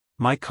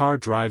My car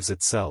drives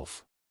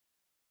itself.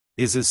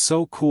 Is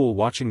so cool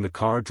watching the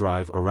car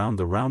drive around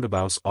the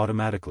roundabouts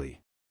automatically.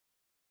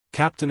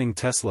 Captaining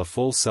Tesla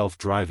full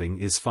self-driving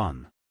is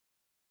fun.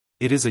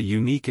 It is a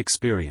unique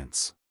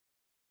experience.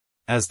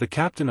 As the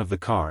captain of the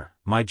car,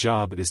 my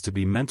job is to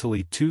be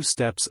mentally 2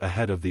 steps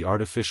ahead of the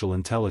artificial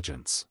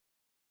intelligence.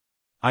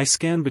 I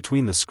scan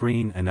between the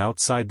screen and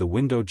outside the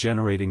window,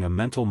 generating a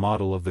mental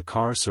model of the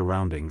car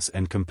surroundings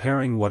and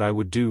comparing what I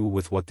would do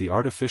with what the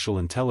artificial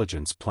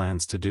intelligence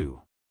plans to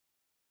do.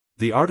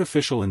 The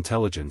artificial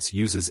intelligence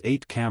uses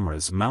 8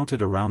 cameras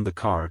mounted around the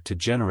car to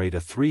generate a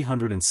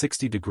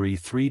 360-degree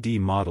 3D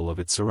model of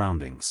its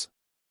surroundings.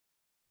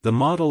 The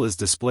model is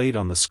displayed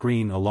on the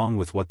screen along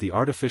with what the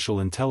artificial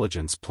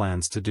intelligence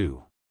plans to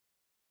do.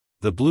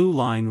 The blue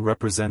line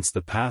represents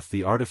the path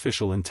the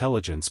artificial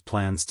intelligence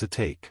plans to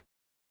take.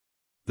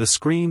 The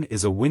screen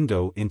is a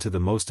window into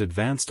the most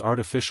advanced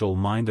artificial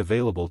mind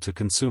available to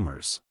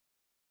consumers.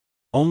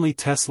 Only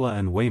Tesla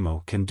and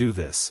Waymo can do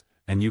this,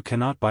 and you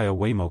cannot buy a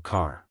Waymo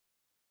car.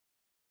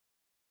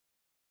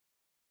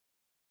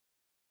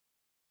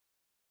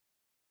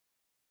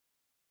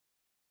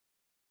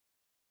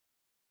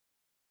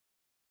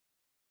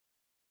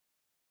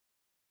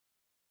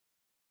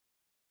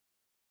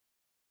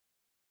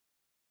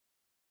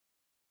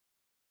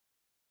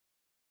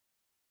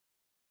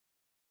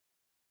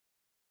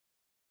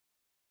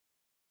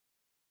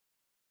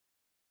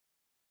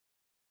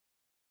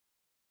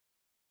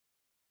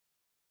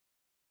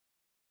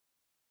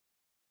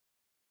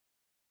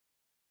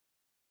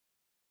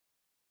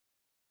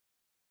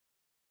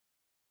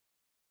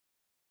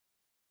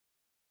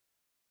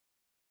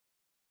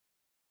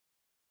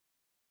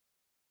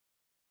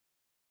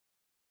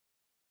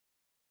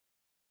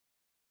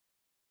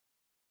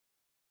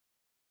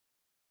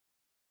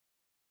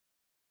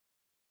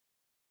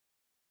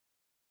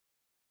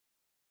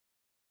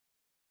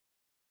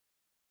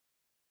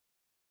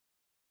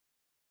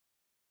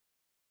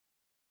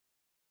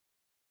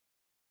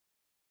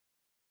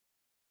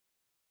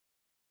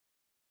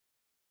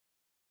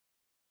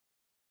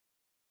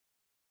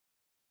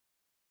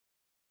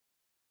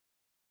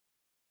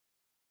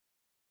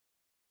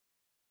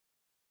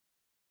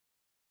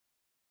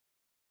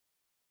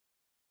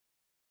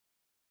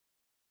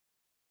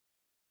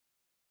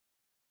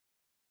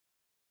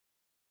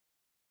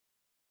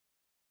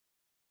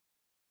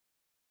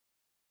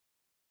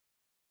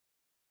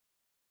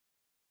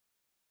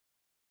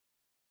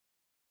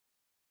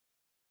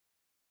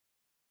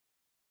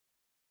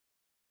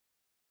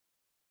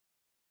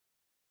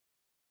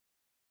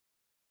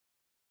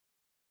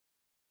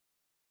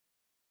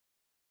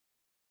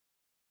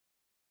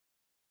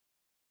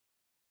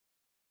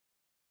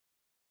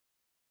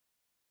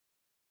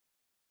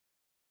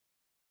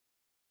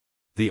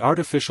 The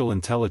artificial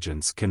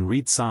intelligence can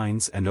read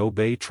signs and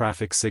obey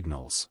traffic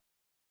signals.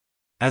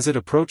 As it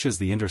approaches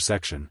the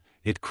intersection,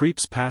 it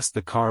creeps past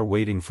the car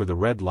waiting for the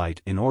red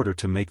light in order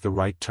to make the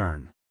right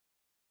turn.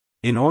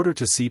 In order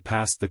to see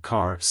past the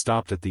car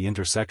stopped at the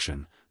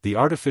intersection, the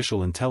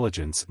artificial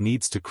intelligence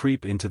needs to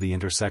creep into the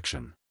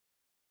intersection.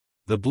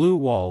 The blue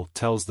wall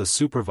tells the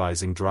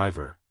supervising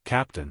driver,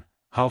 "Captain,"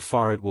 how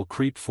far it will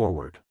creep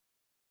forward.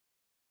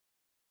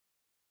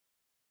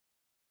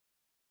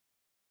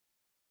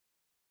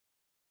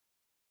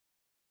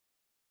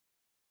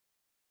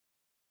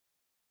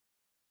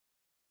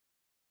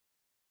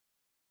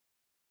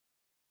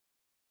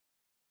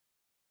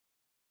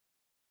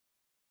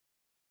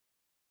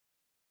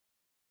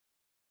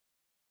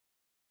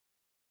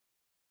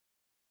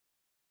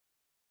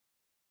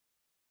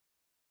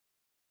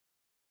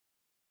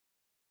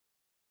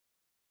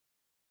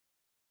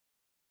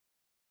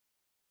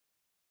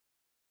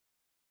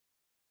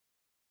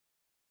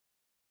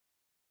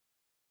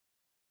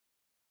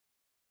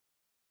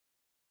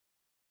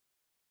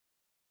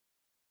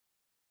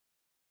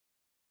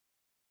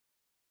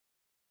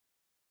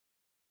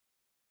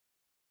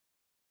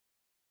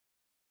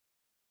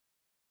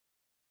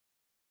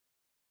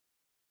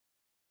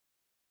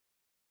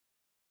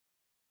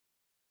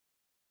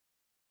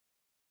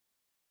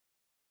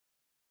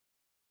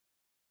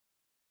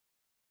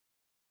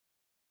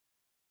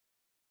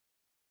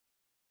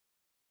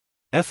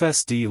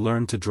 FSD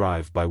learned to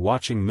drive by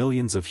watching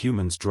millions of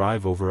humans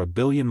drive over 1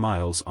 billion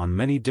miles on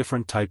many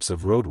different types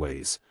of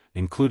roadways,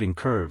 including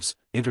curves,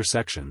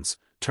 intersections,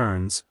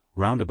 turns,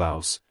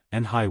 roundabouts,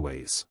 and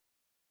highways.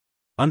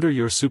 Under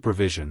your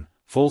supervision,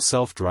 full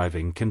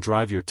self-driving can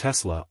drive your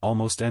Tesla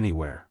almost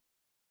anywhere.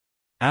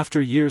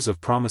 After years of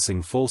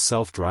promising full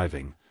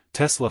self-driving,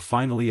 Tesla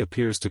finally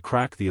appears to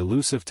crack the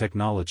elusive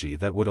technology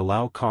that would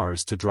allow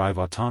cars to drive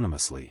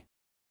autonomously.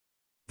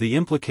 The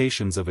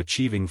implications of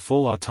achieving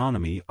full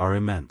autonomy are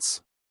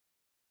immense.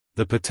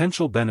 The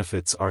potential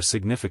benefits are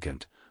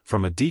significant,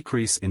 from a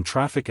decrease in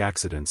traffic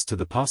accidents to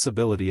the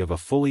possibility of a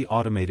fully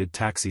automated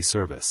taxi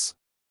service.